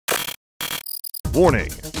Warning,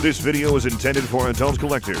 this video is intended for adult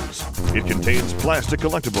collectors. It contains plastic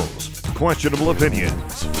collectibles, questionable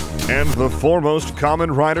opinions, and the foremost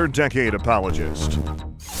Kamen Rider Decade apologist.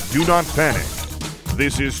 Do not panic.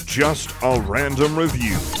 This is just a random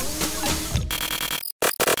review.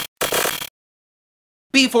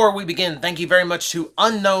 Before we begin, thank you very much to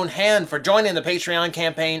Unknown Hand for joining the Patreon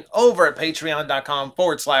campaign over at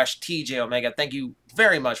patreon.com/TJOmega. Thank you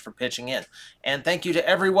very much for pitching in. And thank you to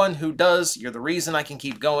everyone who does. You're the reason I can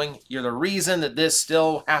keep going. You're the reason that this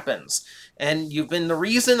still happens. And you've been the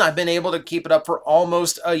reason I've been able to keep it up for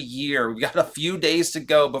almost a year. We've got a few days to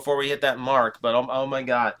go before we hit that mark, but oh my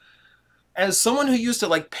god. As someone who used to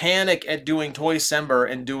like panic at doing Toy-Sember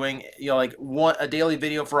and doing, like a daily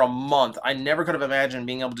video for a month, I never could have imagined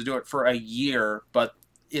being able to do it for a year. But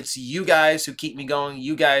it's you guys who keep me going,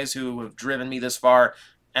 you guys who have driven me this far,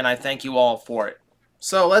 and I thank you all for it.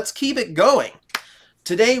 So let's keep it going.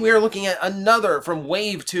 Today we are looking at another from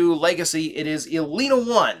Wave 2 Legacy. It is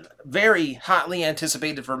Elita-1. Very hotly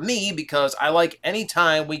anticipated for me because I like any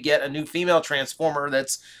time we get a new female Transformer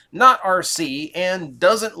that's not Arcee and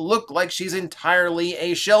doesn't look like she's entirely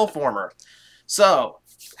a shell former. So,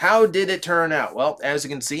 how did it turn out? Well, as you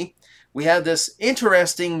can see, we have this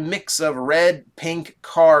interesting mix of red-pink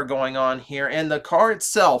car going on here, and the car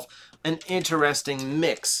itself, an interesting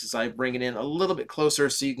mix. As I bring it in a little bit closer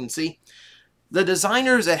so you can see. The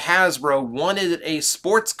designers at Hasbro wanted a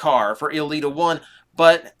sports car for Elita-1,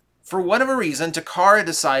 but for whatever reason, Takara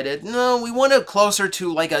decided, no, we want it closer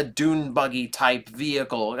to like a dune buggy type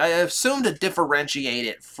vehicle. I assumed to differentiate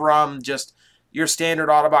it from just your standard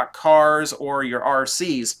Autobot cars or your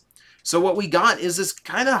Arcees. So what we got is this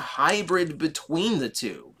kind of hybrid between the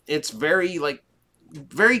two. It's very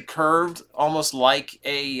curved, almost like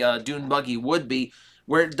a dune buggy would be.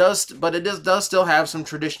 Where it does, but it does still have some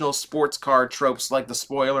traditional sports car tropes like the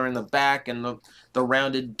spoiler in the back and the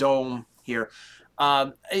rounded dome here.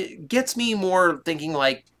 It gets me more thinking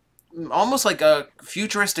like almost like a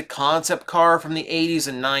futuristic concept car from the 80s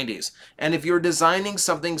and 90s. And if you're designing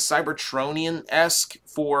something Cybertronian-esque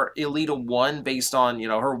for Elita-1 based on,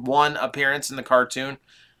 her one appearance in the cartoon,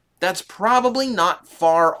 that's probably not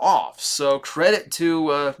far off. So credit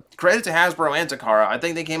to Hasbro and Takara. I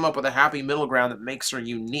think they came up with a happy middle ground that makes her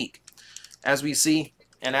unique. As we see,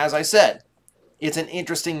 and as I said, it's an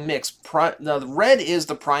interesting mix. The red is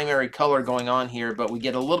the primary color going on here, but we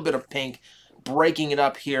get a little bit of pink breaking it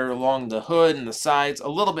up here along the hood and the sides, a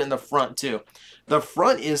little bit in the front too. The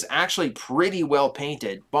front is actually pretty well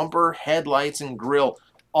painted. Bumper, headlights, and grille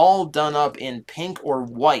all done up in pink or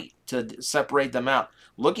white to separate them out.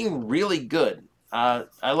 Looking really good. I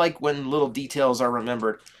like when little details are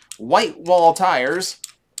remembered. White wall tires,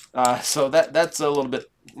 so that's a little bit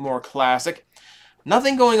more classic.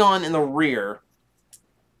 Nothing going on in the rear.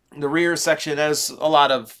 The rear section has a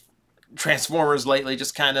lot of Transformers lately,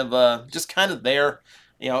 just kind of there.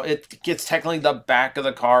 It gets technically the back of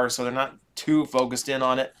the car, so they're not too focused in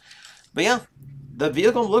on it. But yeah, the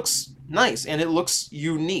vehicle looks nice and it looks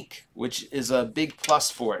unique, which is a big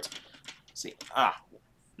plus for it. Let's see,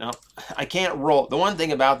 no, I can't roll. The one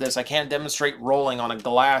thing about this, I can't demonstrate rolling on a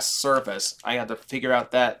glass surface. I have to figure out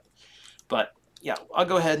that. But yeah, I'll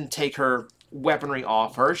go ahead and take her weaponry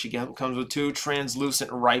off her. She comes with two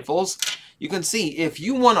translucent rifles. You can see, if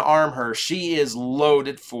you want to arm her, she is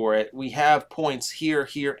loaded for it. We have points here,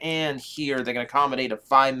 here, and here that can accommodate a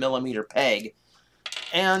 5mm peg.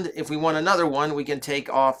 And if we want another one, we can take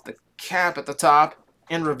off the cap at the top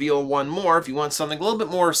and reveal one more if you want something a little bit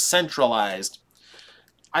more centralized.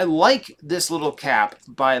 I like this little cap,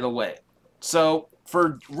 by the way. So,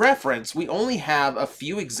 for reference, we only have a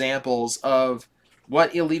few examples of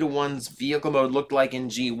what Elita-1's vehicle mode looked like in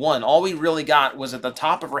G1. All we really got was that the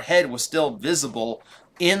top of her head was still visible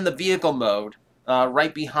in the vehicle mode,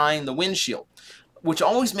 right behind the windshield, which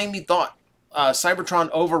always made me thought Cybertron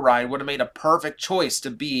Override would have made a perfect choice to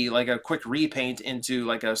be like a quick repaint into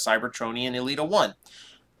like a Cybertronian Elita-1.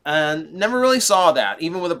 And never really saw that,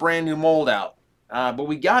 even with a brand new mold out. But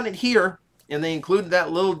we got it here, and they included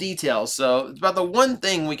that little detail. So it's about the one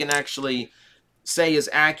thing we can actually say is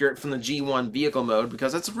accurate from the G1 vehicle mode,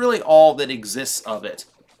 because that's really all that exists of it.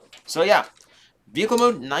 So yeah, vehicle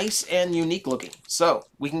mode, nice and unique looking. So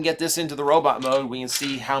we can get this into the robot mode. We can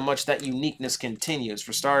see how much that uniqueness continues.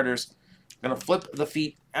 For starters, I'm going to flip the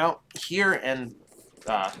feet out here and...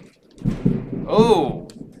 oh!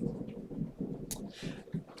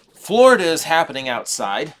 Florida is happening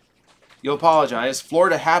outside. You'll apologize.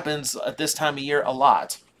 Florida happens at this time of year a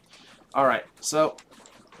lot. Alright, so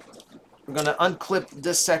I'm going to unclip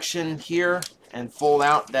this section here and fold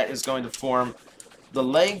out. That is going to form the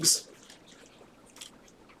legs.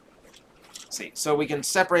 see. So we can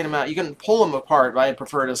separate them out. You can pull them apart, but I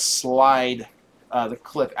prefer to slide the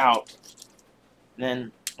clip out. And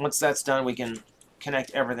then once that's done, we can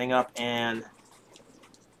connect everything up and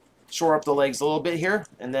shore up the legs a little bit here,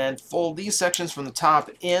 and then fold these sections from the top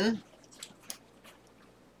in.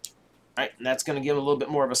 All right, and that's going to give it a little bit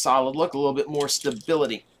more of a solid look, a little bit more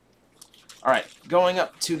stability. All right, going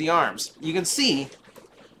up to the arms. You can see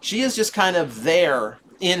she is just kind of there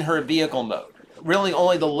in her vehicle mode. Really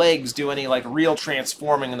only the legs do any like real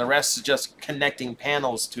transforming, and the rest is just connecting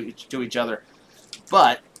panels to each other.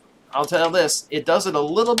 But I'll tell you this, it does it a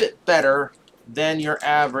little bit better than your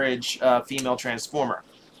average female transformer.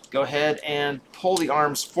 Go ahead and pull the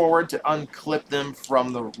arms forward to unclip them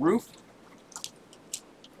from the roof.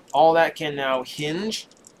 All that can now hinge.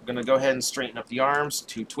 I'm going to go ahead and straighten up the arms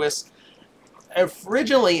to twist.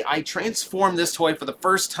 Originally, I transformed this toy for the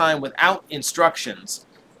first time without instructions.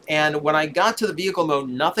 And when I got to the vehicle mode,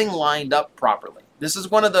 nothing lined up properly. This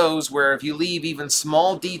is one of those where if you leave even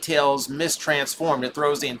small details mistransformed, it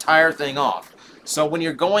throws the entire thing off. So when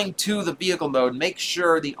you're going to the vehicle mode, make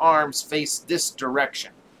sure the arms face this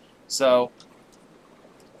direction. So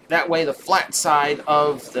that way the flat side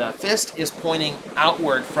of the fist is pointing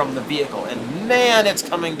outward from the vehicle. And man, it's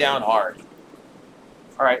coming down hard.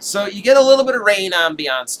 Alright, so you get a little bit of rain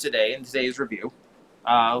ambiance today in today's review.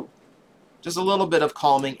 Just a little bit of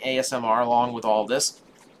calming ASMR along with all this.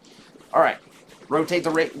 Alright, rotate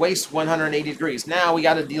the waist 180 degrees. Now we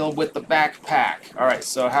got to deal with the backpack. Alright,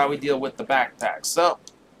 so how do we deal with the backpack? So,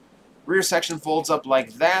 rear section folds up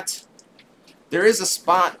like that. There is a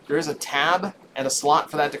spot, there is a tab and a slot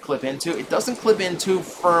for that to clip into. It doesn't clip in too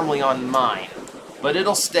firmly on mine, but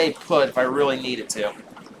it'll stay put if I really need it to.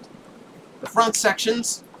 The front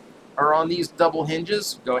sections are on these double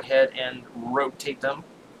hinges. Go ahead and rotate them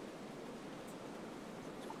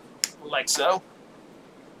like so.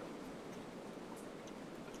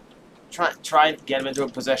 Try to get them into a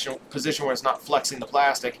position where it's not flexing the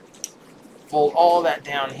plastic. Fold all that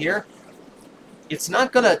down here. It's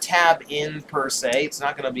not going to tab in per se. It's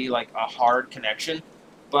not going to be like a hard connection,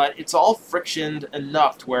 but it's all frictioned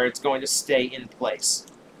enough to where it's going to stay in place.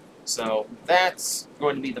 So that's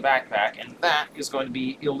going to be the backpack, and that is going to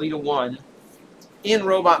be Elita-1 in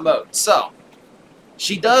robot mode. So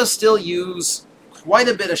she does still use quite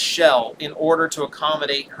a bit of shell in order to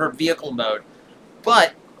accommodate her vehicle mode,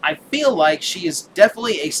 but I feel like she is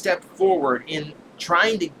definitely a step forward in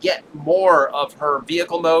trying to get more of her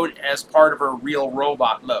vehicle mode as part of her real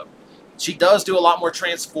robot mode. She does do a lot more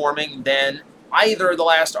transforming than either of the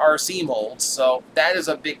last Arcee molds, so that is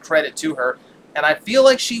a big credit to her, and I feel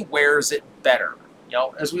like she wears it better. You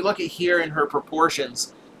know, as we look at here in her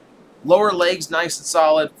proportions, lower legs nice and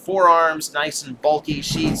solid, forearms nice and bulky.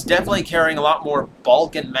 She's definitely carrying a lot more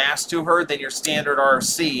bulk and mass to her than your standard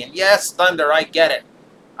Arcee. And yes, Thunder, I get it.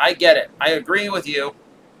 I get it. I agree with you.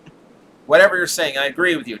 Whatever you're saying, I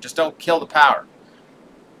agree with you. Just don't kill the power.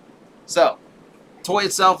 So, toy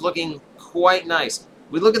itself looking quite nice.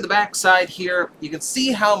 We look at the back side here. You can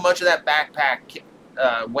see how much of that backpack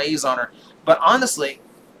weighs on her. But honestly,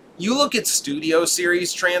 you look at Studio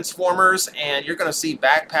Series Transformers, and you're going to see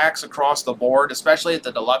backpacks across the board, especially at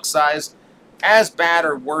the deluxe size, as bad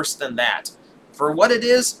or worse than that. For what it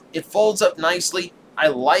is, it folds up nicely. I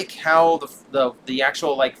like how the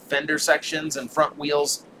actual like fender sections and front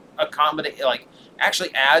wheels accommodate, like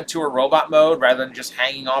actually add to her robot mode rather than just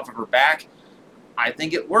hanging off of her back. I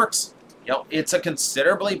think it works. You know, it's a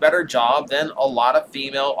considerably better job than a lot of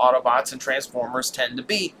female Autobots and Transformers tend to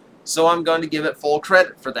be. So I'm going to give it full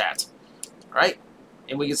credit for that. Right?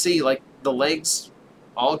 And we can see like the legs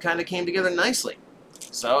all kind of came together nicely.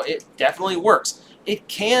 So it definitely works. It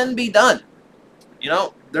can be done. You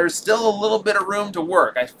know, there's still a little bit of room to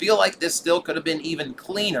work. I feel like this still could have been even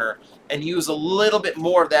cleaner and use a little bit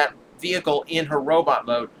more of that vehicle in her robot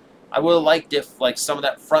mode. I would have liked if like some of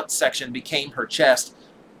that front section became her chest.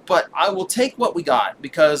 But I will take what we got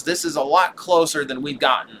because this is a lot closer than we've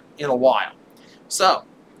gotten in a while. So,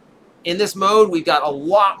 in this mode, we've got a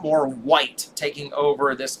lot more white taking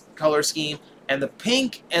over this color scheme, and the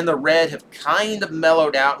pink and the red have kind of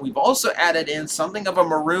mellowed out. We've also added in something of a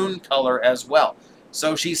maroon color as well.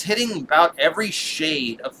 So she's hitting about every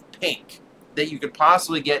shade of pink that you could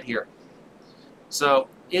possibly get here. So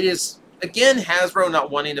it is, again, Hasbro not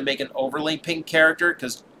wanting to make an overly pink character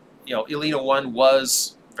because, you know, Elita-1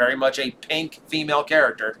 was very much a pink female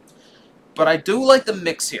character. But I do like the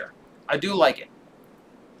mix here. I do like it.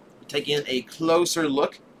 Take in a closer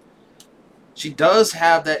look. She does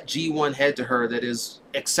have that G1 head to her that is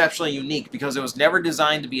exceptionally unique because it was never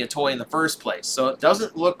designed to be a toy in the first place. So it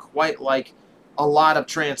doesn't look quite like a lot of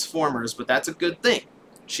Transformers, but that's a good thing.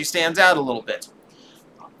 she stands out a little bit.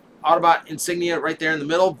 Autobot insignia right there in the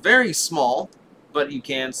middle, very small, but you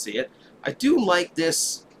can see it. I do like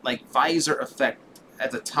this like visor effect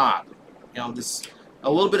at the top. You know, this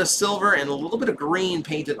a little bit of silver and a little bit of green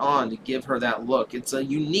painted on to give her that look. It's a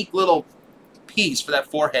unique little piece for that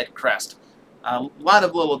forehead crest. A lot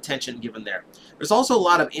of little attention given there. There's also a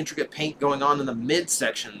lot of intricate paint going on in the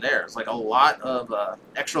midsection there. It's like a lot of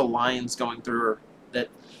extra lines going through her that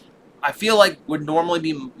I feel like would normally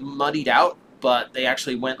be muddied out, but they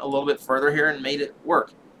actually went a little bit further here and made it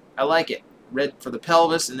work. I like it. Red for the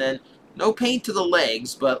pelvis, and then no paint to the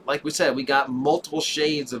legs, but like we said, we got multiple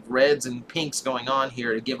shades of reds and pinks going on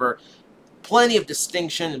here to give her plenty of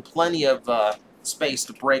distinction and plenty of space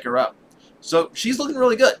to break her up. So she's looking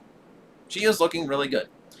really good. She is looking really good.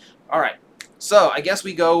 Alright, so I guess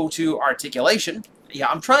we go to articulation. Yeah,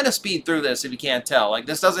 I'm trying to speed through this if you can't tell. Like,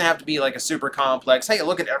 this doesn't have to be like a super complex, hey,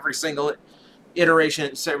 look at every single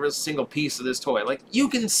iteration, every single piece of this toy. Like, you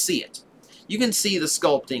can see it. You can see the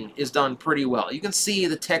sculpting is done pretty well. You can see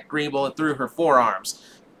the tech greeble through her forearms.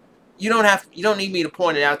 You don't need me to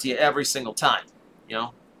point it out to you every single time. You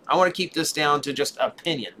know, I want to keep this down to just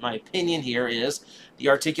opinion. My opinion here is the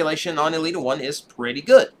articulation on Elita-1 is pretty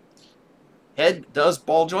good. Head does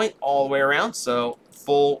ball joint all the way around, so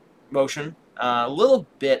full motion. A little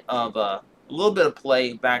bit of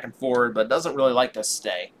play back and forward, but doesn't really like to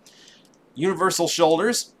stay. Universal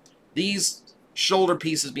shoulders. These shoulder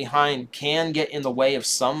pieces behind can get in the way of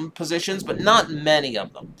some positions, but not many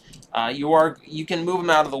of them. You can move them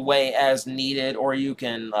out of the way as needed, or you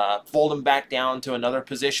can fold them back down to another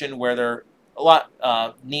position where they're a lot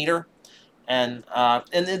neater. And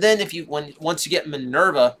then once you get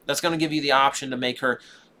Minerva, that's going to give you the option to make her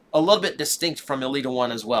a little bit distinct from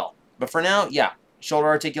Elita-1 as well. But for now, yeah, shoulder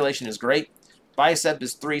articulation is great. Bicep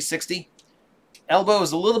is 360. Elbow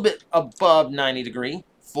is a little bit above 90 degree.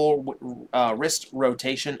 Full wrist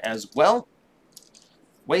rotation as well.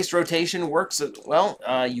 Waist rotation works as well.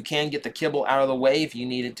 You can get the kibble out of the way if you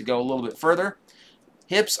need it to go a little bit further.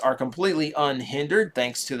 Hips are completely unhindered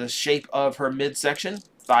thanks to the shape of her midsection.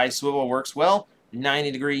 Thigh swivel works well.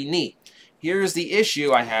 90-degree knee. Here's the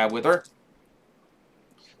issue I have with her.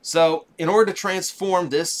 So, in order to transform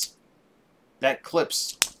this, that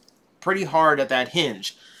clips pretty hard at that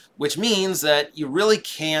hinge, which means that you really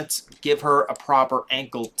can't give her a proper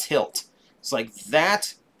ankle tilt. It's like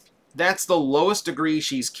that's the lowest degree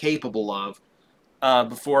she's capable of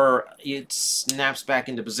before it snaps back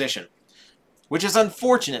into position, which is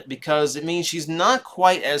unfortunate because it means she's not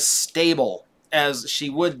quite as stable as she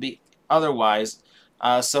would be otherwise.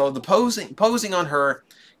 So the posing on her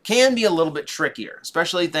can be a little bit trickier,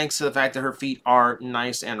 especially thanks to the fact that her feet are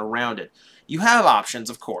nice and rounded. You have options,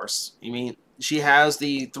 of course. I mean, she has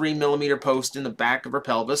the 3mm post in the back of her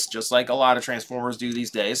pelvis, just like a lot of Transformers do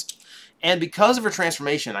these days. And because of her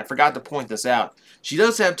transformation, I forgot to point this out, she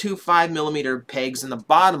does have two 5mm pegs in the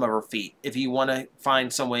bottom of her feet, if you want to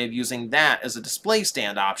find some way of using that as a display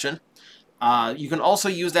stand option. You can also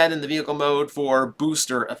use that in the vehicle mode for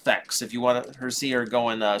booster effects, if you want to see her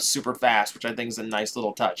going super fast, which I think is a nice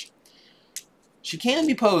little touch. She can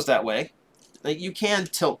be posed that way. Like, you can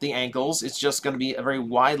tilt the ankles. It's just going to be a very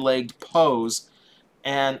wide-legged pose.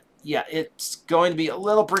 And, yeah, it's going to be a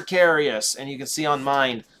little precarious. And you can see on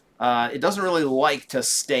mine, it doesn't really like to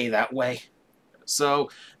stay that way.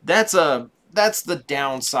 So that's the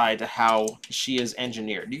downside to how she is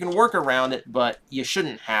engineered. You can work around it, but you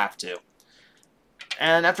shouldn't have to.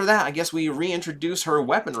 And after that, I guess we reintroduce her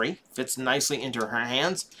weaponry. Fits nicely into her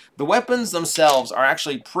hands. The weapons themselves are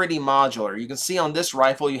actually pretty modular. You can see on this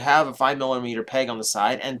rifle you have a 5mm peg on the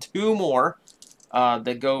side and two more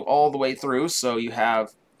that go all the way through. So you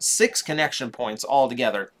have 6 connection points all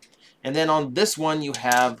together. And then on this one you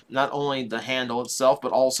have not only the handle itself,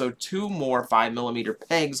 but also 2 more 5mm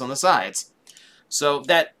pegs on the sides. So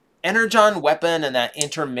that Energon weapon and that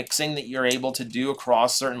intermixing that you're able to do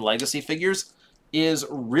across certain Legacy figures is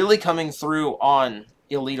really coming through on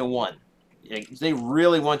Elita-1. They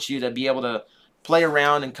really want you to be able to play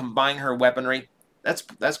around and combine her weaponry. That's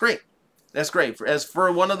great. That's great. As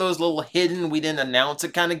for one of those little hidden, we didn't announce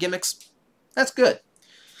it kind of gimmicks, that's good.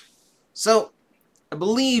 So, I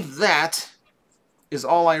believe that is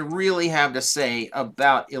all I really have to say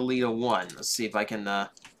about Elita-1. Let's see if I can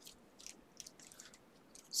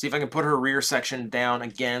put her rear section down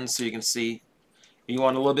again so you can see. If you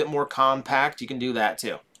want a little bit more compact, you can do that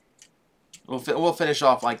too. We'll finish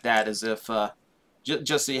off like that, as if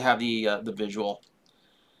just so you have the visual.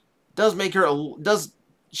 Does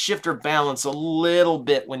shift her balance a little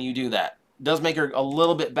bit when you do that. Does make her a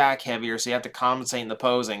little bit back heavier, so you have to compensate in the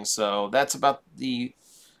posing. So that's about the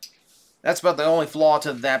That's about the only flaw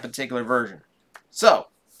to that particular version. So,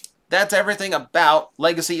 that's everything about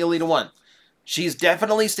Legacy Elita-1. She's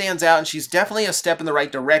definitely stands out, and she's definitely a step in the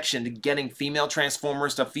right direction to getting female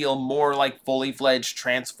Transformers to feel more like fully fledged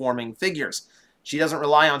transforming figures. She doesn't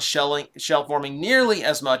rely on shell forming nearly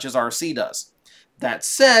as much as Arcee does. That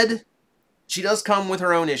said, she does come with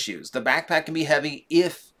her own issues. The backpack can be heavy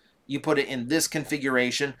if you put it in this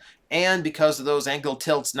configuration, and because of those ankle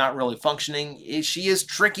tilts not really functioning, she is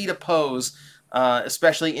tricky to pose,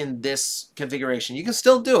 especially in this configuration. You can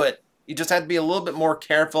still do it, you just have to be a little bit more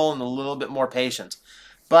careful and a little bit more patient.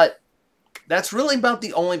 But that's really about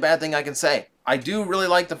the only bad thing I can say. I do really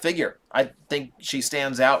like the figure. I think she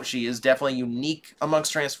stands out. She is definitely unique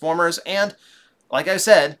amongst Transformers, and like I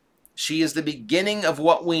said, she is the beginning of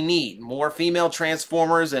what we need. More female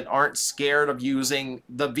Transformers that aren't scared of using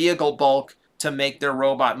the vehicle bulk to make their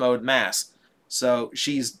robot mode mass. So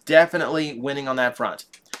she's definitely winning on that front.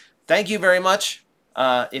 Thank you very much.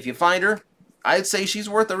 If you find her, I'd say she's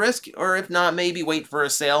worth the risk, or if not, maybe wait for a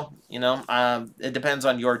sale. You know, it depends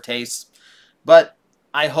on your tastes. But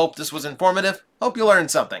I hope this was informative. Hope you learned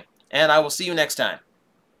something. And I will see you next time.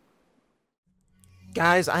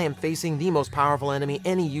 Guys, I am facing the most powerful enemy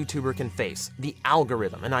any YouTuber can face, the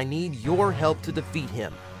algorithm, and I need your help to defeat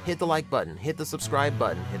him. Hit the like button, hit the subscribe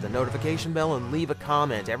button, hit the notification bell, and leave a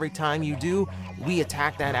comment. Every time you do, we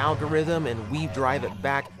attack that algorithm and we drive it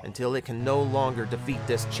back until it can no longer defeat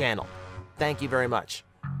this channel. Thank you very much.